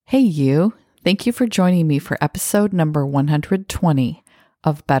Hey, you. Thank you for joining me for episode number 120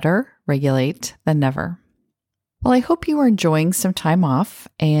 of Better Regulate Than Never. Well, I hope you are enjoying some time off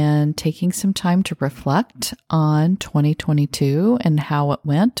and taking some time to reflect on 2022 and how it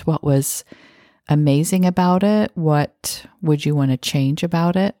went, what was amazing about it, what would you want to change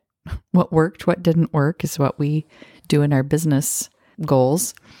about it, what worked, what didn't work is what we do in our business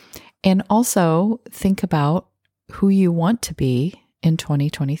goals. And also think about who you want to be in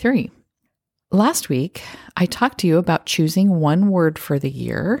 2023. Last week, I talked to you about choosing one word for the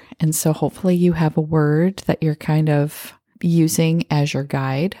year. And so hopefully you have a word that you're kind of using as your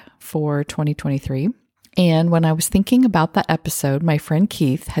guide for 2023. And when I was thinking about that episode, my friend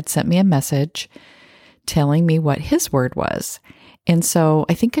Keith had sent me a message telling me what his word was. And so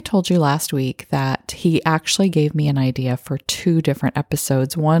I think I told you last week that he actually gave me an idea for 2 different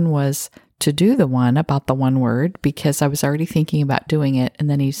episodes. One was to do the one about the one word because I was already thinking about doing it. And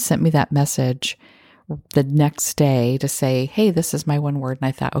then he sent me that message the next day to say, hey, this is my one word. And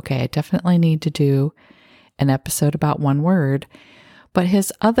I thought, okay, I definitely need to do an episode about one word. But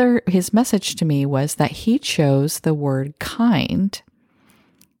his message to me was that he chose the word kind.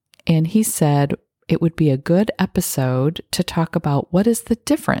 And he said it would be a good episode to talk about what is the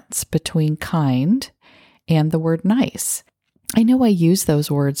difference between kind and the word nice. I know I use those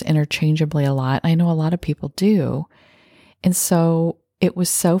words interchangeably a lot. I know a lot of people do. And so it was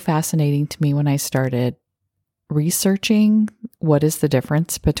so fascinating to me when I started researching what is the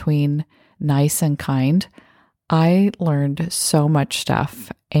difference between nice and kind. I learned so much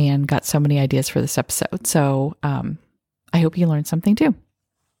stuff and got so many ideas for this episode. So I hope you learned something too.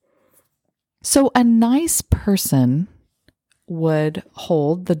 So a nice person would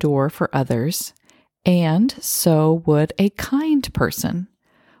hold the door for others, and so would a kind person.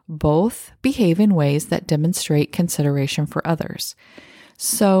 Both behave in ways that demonstrate consideration for others.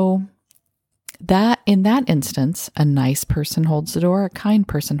 So that in that instance, a nice person holds the door, a kind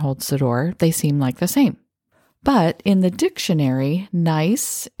person holds the door. They seem like the same. But in the dictionary,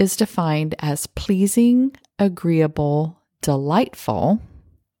 nice is defined as pleasing, agreeable, delightful,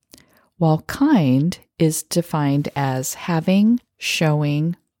 while kind is defined as having,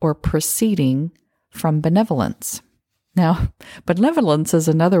 showing, or proceeding from benevolence. Now, benevolence is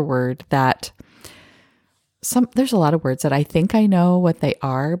another word that there's a lot of words that I think I know what they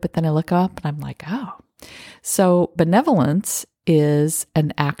are, but then I look up and I'm like, oh. So benevolence is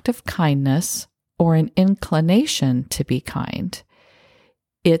an act of kindness or an inclination to be kind.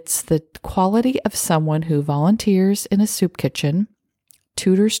 It's the quality of someone who volunteers in a soup kitchen,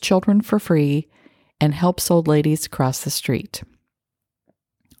 tutors children for free, and helps old ladies cross the street.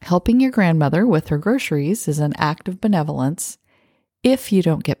 Helping your grandmother with her groceries is an act of benevolence if you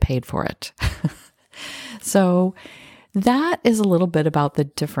don't get paid for it. So that is a little bit about the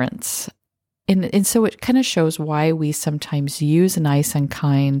difference. And so it kind of shows why we sometimes use nice and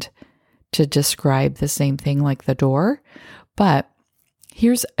kind to describe the same thing like the door. But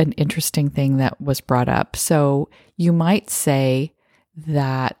here's an interesting thing that was brought up. So you might say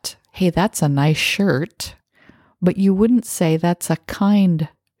that, hey, that's a nice shirt, but you wouldn't say that's a kind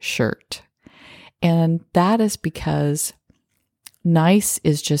shirt. And that is because nice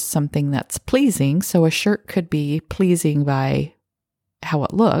is just something that's pleasing. So a shirt could be pleasing by how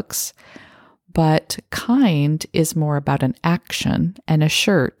it looks, but kind is more about an action, and a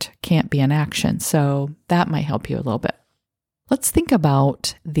shirt can't be an action. So that might help you a little bit. Let's think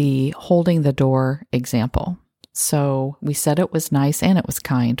about the holding the door example. So we said it was nice and it was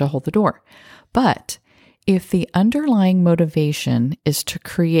kind to hold the door, but if the underlying motivation is to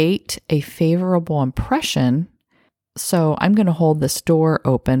create a favorable impression, so I'm going to hold this door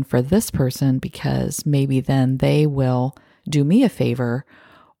open for this person because maybe then they will do me a favor,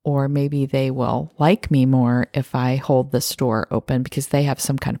 or maybe they will like me more if I hold this door open because they have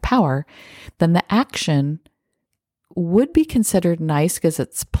some kind of power, then the action would be considered nice because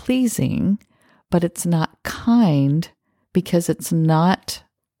it's pleasing, but it's not kind because it's not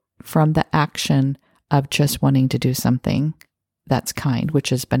from the action of just wanting to do something that's kind,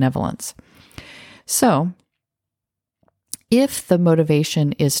 which is benevolence. So if the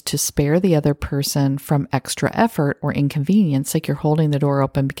motivation is to spare the other person from extra effort or inconvenience, like you're holding the door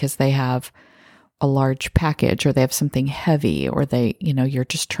open because they have a large package or they have something heavy, or you're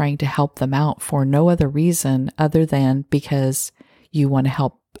just trying to help them out for no other reason other than because you want to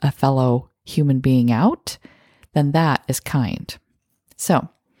help a fellow human being out, then that is kind. So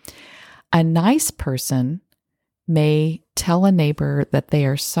a nice person may tell a neighbor that they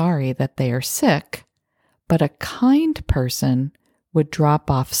are sorry that they are sick, but a kind person would drop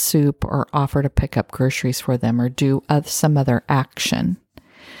off soup or offer to pick up groceries for them or do some other action.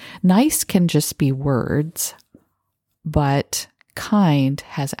 Nice can just be words, but kind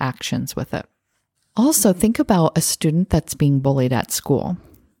has actions with it. Also, think about a student that's being bullied at school.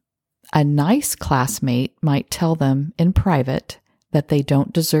 A nice classmate might tell them in private that they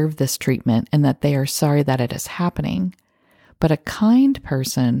don't deserve this treatment and that they are sorry that it is happening. But a kind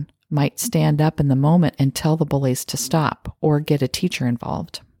person might stand up in the moment and tell the bullies to stop or get a teacher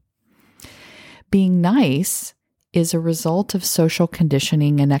involved. Being nice is a result of social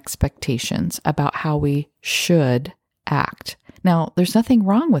conditioning and expectations about how we should act. Now, there's nothing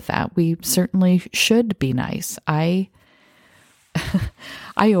wrong with that. We certainly should be nice. I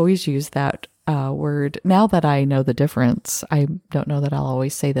always use that word. Now that I know the difference, I don't know that I'll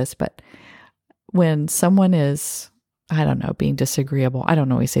always say this, but when someone is, I don't know, being disagreeable, I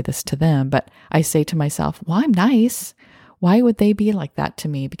don't always say this to them, but I say to myself, well, I'm nice. Why would they be like that to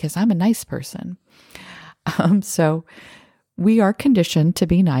me? Because I'm a nice person. So we are conditioned to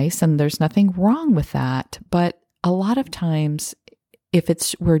be nice, and there's nothing wrong with that. But a lot of times, if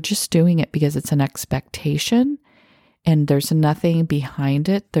we're just doing it because it's an expectation and there's nothing behind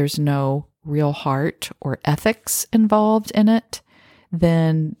it, there's no real heart or ethics involved in it,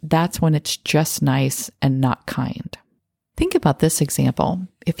 then that's when it's just nice and not kind. Think about this example.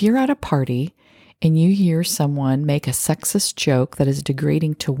 If you're at a party and you hear someone make a sexist joke that is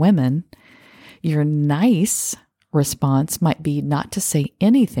degrading to women, your nice response might be not to say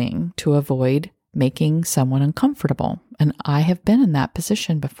anything to avoid making someone uncomfortable. And I have been in that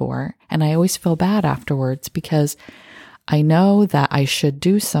position before, and I always feel bad afterwards because I know that I should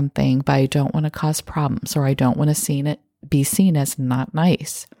do something, but I don't want to cause problems, or I don't want to be seen as not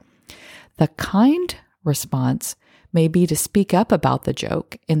nice. The kind response may be to speak up about the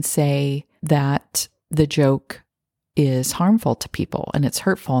joke and say that the joke is harmful to people and it's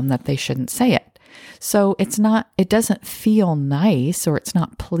hurtful and that they shouldn't say it. So it doesn't feel nice, or it's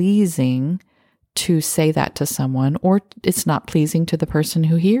not pleasing to say that to someone, or it's not pleasing to the person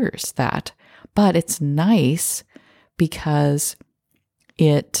who hears that. But it's nice because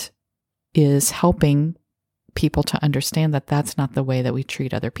it is helping people to understand that that's not the way that we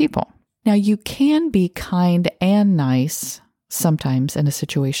treat other people. Now, you can be kind and nice sometimes in a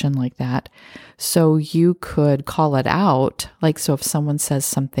situation like that. So you could call it out. So if someone says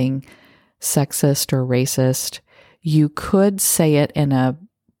something sexist or racist, you could say it in a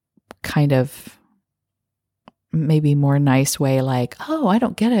kind of maybe more nice way, like, oh, I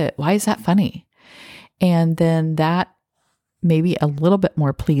don't get it. Why is that funny? And then that may be a little bit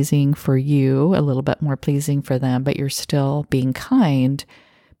more pleasing for you, a little bit more pleasing for them, but you're still being kind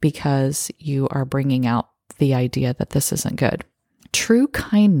because you are bringing out the idea that this isn't good. True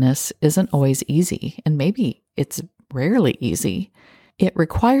kindness isn't always easy, and maybe it's rarely easy. It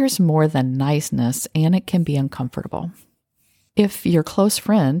requires more than niceness, and it can be uncomfortable. If your close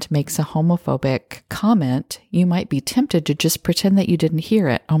friend makes a homophobic comment, you might be tempted to just pretend that you didn't hear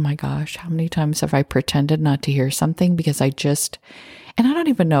it. Oh my gosh, how many times have I pretended not to hear something because and I don't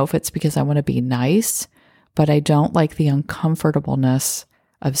even know if it's because I want to be nice, but I don't like the uncomfortableness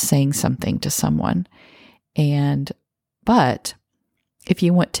of saying something to someone. But if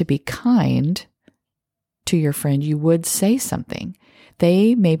you want to be kind to your friend, you would say something.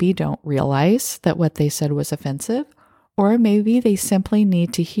 They maybe don't realize that what they said was offensive, or maybe they simply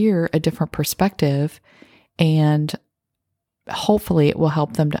need to hear a different perspective, and hopefully it will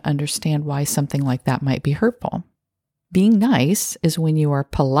help them to understand why something like that might be hurtful. Being nice is when you are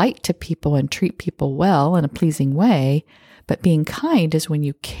polite to people and treat people well in a pleasing way, but being kind is when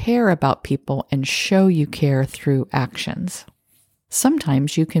you care about people and show you care through actions.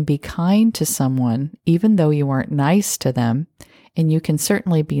 Sometimes you can be kind to someone even though you aren't nice to them, and you can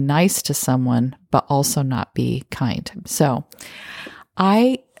certainly be nice to someone but also not be kind. So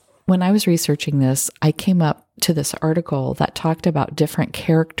when I was researching this, I came up to this article that talked about different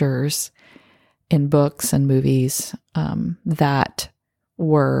characters in books and movies that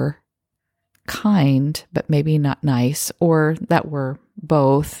were kind but maybe not nice, or that were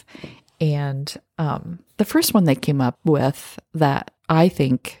both. And the first one they came up with that I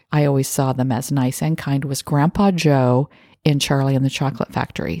think I always saw them as nice and kind was Grandpa Joe in Charlie and the Chocolate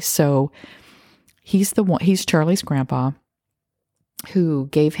Factory. So he's Charlie's grandpa who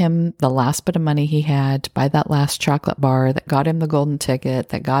gave him the last bit of money he had to buy that last chocolate bar that got him the golden ticket,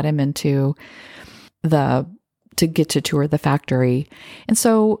 that got him into to get to tour the factory. And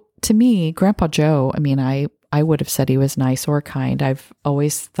so to me, Grandpa Joe, I would have said he was nice or kind. I've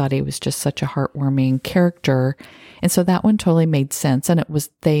always thought he was just such a heartwarming character. And so that one totally made sense. And it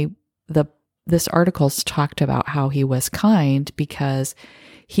was this article's talked about how he was kind because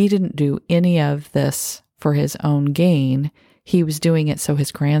he didn't do any of this for his own gain. he was doing it so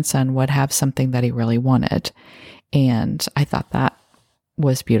his grandson would have something that he really wanted. And I thought that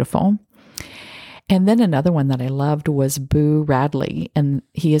was beautiful. And then another one that I loved was Boo Radley, and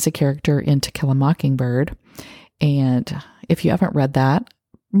he is a character in To Kill a Mockingbird. And if you haven't read that,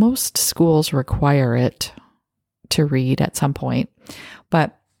 most schools require it to read at some point.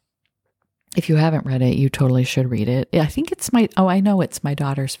 But if you haven't read it, you totally should read it. I think it's I know it's my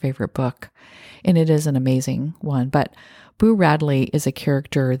daughter's favorite book, and it is an amazing one. But Boo Radley is a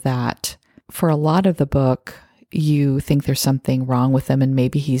character that for a lot of the book, you think there's something wrong with him, and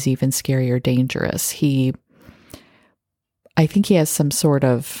maybe he's even scary or dangerous. I think he has some sort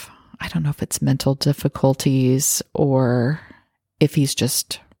of, I don't know if it's mental difficulties or if he's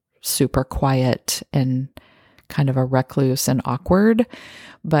just super quiet and kind of a recluse and awkward.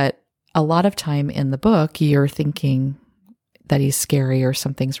 But a lot of time in the book, you're thinking that he's scary or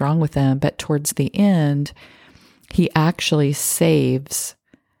something's wrong with him. But towards the end, he actually saves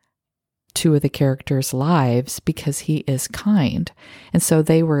two of the characters' lives because he is kind. And so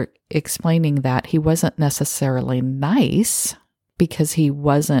they were explaining that he wasn't necessarily nice because he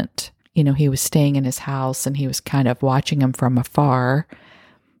wasn't, he was staying in his house and he was kind of watching him from afar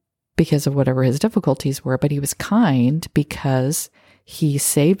because of whatever his difficulties were, but he was kind because he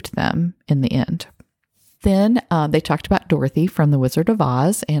saved them in the end. Then they talked about Dorothy from The Wizard of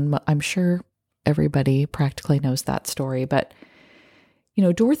Oz, and I'm sure everybody practically knows that story, but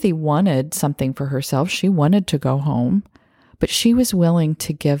Dorothy wanted something for herself. She wanted to go home, but she was willing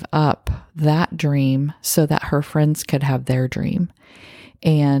to give up that dream so that her friends could have their dream.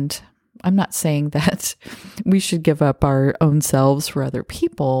 And I'm not saying that we should give up our own selves for other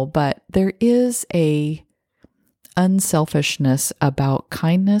people, but there is a unselfishness about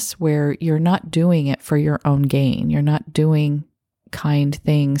kindness where you're not doing it for your own gain. You're not doing kind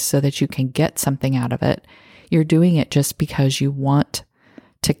things so that you can get something out of it. You're doing it just because you want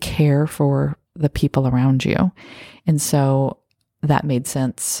to care for the people around you. And so that made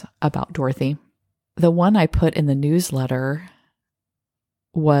sense about Dorothy. The one I put in the newsletter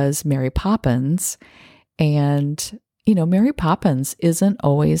was Mary Poppins. And, Mary Poppins isn't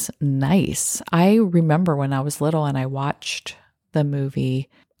always nice. I remember when I was little and I watched the movie,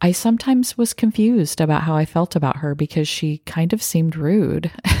 I sometimes was confused about how I felt about her because she kind of seemed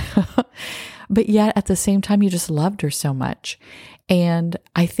rude. But yet at the same time, you just loved her so much. And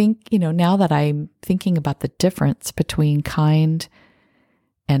I think, now that I'm thinking about the difference between kind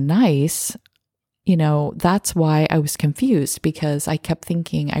and nice, that's why I was confused, because I kept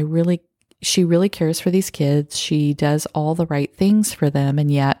thinking she really cares for these kids. She does all the right things for them.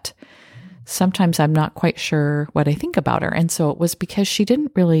 And yet sometimes I'm not quite sure what I think about her. And so it was because she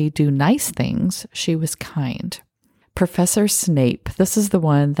didn't really do nice things. She was kind. Professor Snape. This is the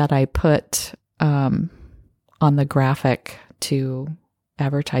one that I put on the graphic to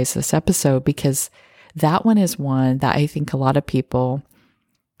advertise this episode, because that one is one that I think a lot of people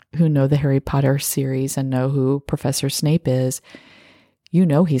who know the Harry Potter series and know who Professor Snape is,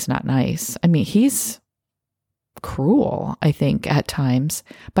 he's not nice. I mean, he's cruel, I think, at times,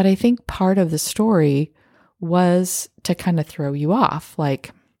 but I think part of the story was to kind of throw you off.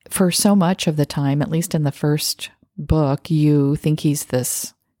 Like, for so much of the time, at least in the first book, you think he's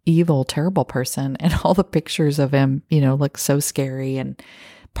this evil, terrible person, and all the pictures of him, look so scary and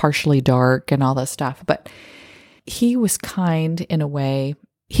partially dark and all this stuff. But he was kind in a way.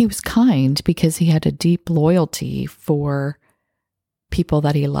 He was kind because he had a deep loyalty for people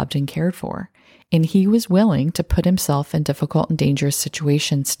that he loved and cared for. And he was willing to put himself in difficult and dangerous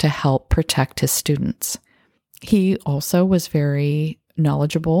situations to help protect his students. He also was very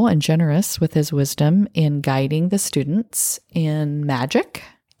knowledgeable and generous with his wisdom in guiding the students in magic.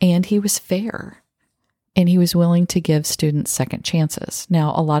 And he was fair, and he was willing to give students second chances.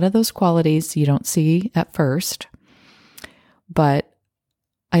 Now, a lot of those qualities you don't see at first, but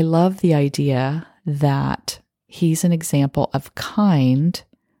I love the idea that he's an example of kind,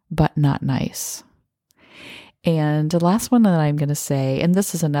 but not nice. And the last one that I'm going to say, and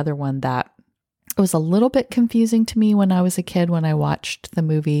this is another one that was a little bit confusing to me when I was a kid when I watched the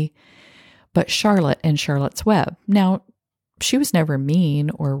movie, but Charlotte in Charlotte's Web. Now, she was never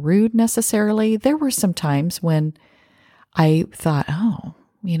mean or rude necessarily. There were some times when I thought, I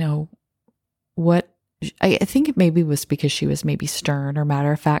think it maybe was because she was maybe stern or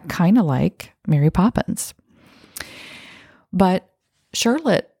matter of fact, kind of like Mary Poppins. But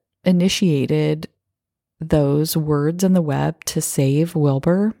Charlotte initiated those words in the web to save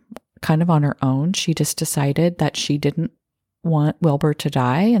Wilbur kind of on her own. She just decided that she didn't want Wilbur to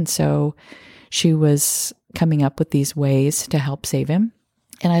die. And so she was coming up with these ways to help save him.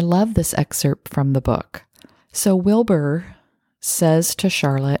 And I love this excerpt from the book. So Wilbur says to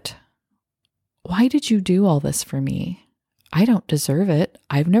Charlotte, "Why did you do all this for me? I don't deserve it.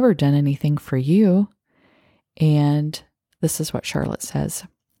 I've never done anything for you." And this is what Charlotte says: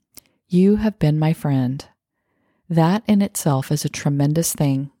 "You have been my friend. That in itself is a tremendous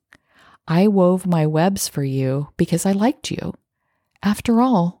thing. I wove my webs for you because I liked you. After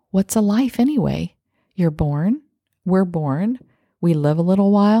all, what's a life anyway? You're born, we're born, we live a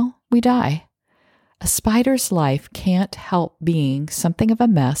little while, we die. A spider's life can't help being something of a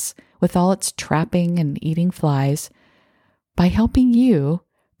mess with all its trapping and eating flies. By helping you,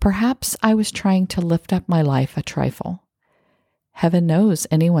 perhaps I was trying to lift up my life a trifle. Heaven knows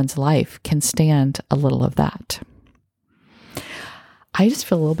anyone's life can stand a little of that." I just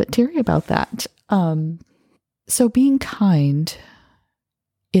feel a little bit teary about that. So being kind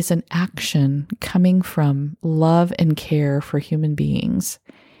is an action coming from love and care for human beings,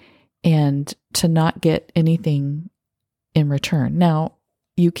 and to not get anything in return. Now,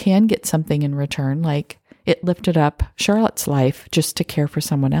 you can get something in return, like it lifted up Charlotte's life just to care for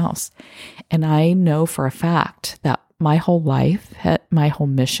someone else. And I know for a fact that my whole life, my whole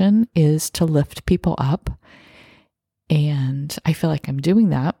mission is to lift people up. And I feel like I'm doing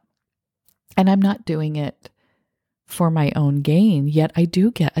that. And I'm not doing it for my own gain, yet I do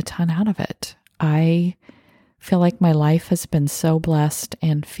get a ton out of it. I feel like my life has been so blessed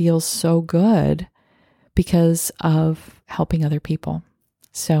and feels so good because of helping other people.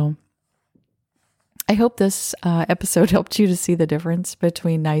 So I hope this episode helped you to see the difference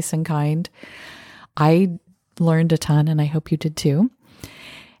between nice and kind. I learned a ton, and I hope you did too.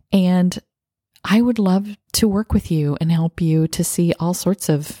 And I would love to work with you and help you to see all sorts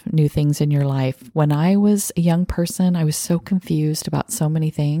of new things in your life. When I was a young person, I was so confused about so many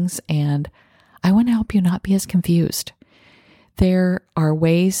things, and I want to help you not be as confused. There are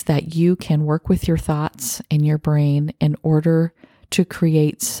ways that you can work with your thoughts and your brain in order to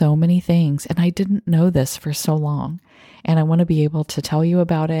create so many things. And I didn't know this for so long. And I want to be able to tell you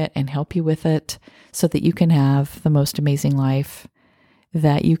about it and help you with it so that you can have the most amazing life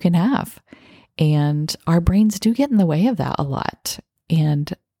that you can have. And our brains do get in the way of that a lot.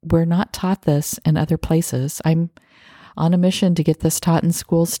 And we're not taught this in other places. I'm on a mission to get this taught in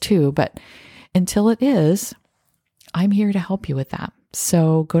schools too. But until it is, I'm here to help you with that.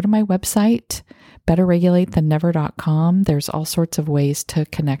 So go to my website, betterregulatethannnever.com. There's all sorts of ways to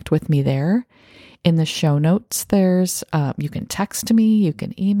connect with me there. In the show notes, there's you can text me, you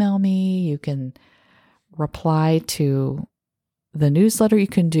can email me, you can reply to the newsletter. You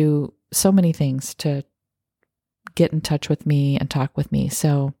can do so many things to get in touch with me and talk with me.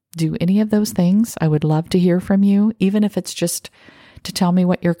 So do any of those things. I would love to hear from you, even if it's just to tell me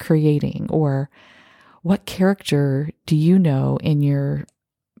what you're creating, or what character do you know in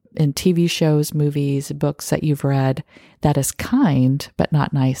TV shows, movies, books that you've read that is kind but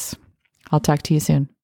not nice. I'll talk to you soon.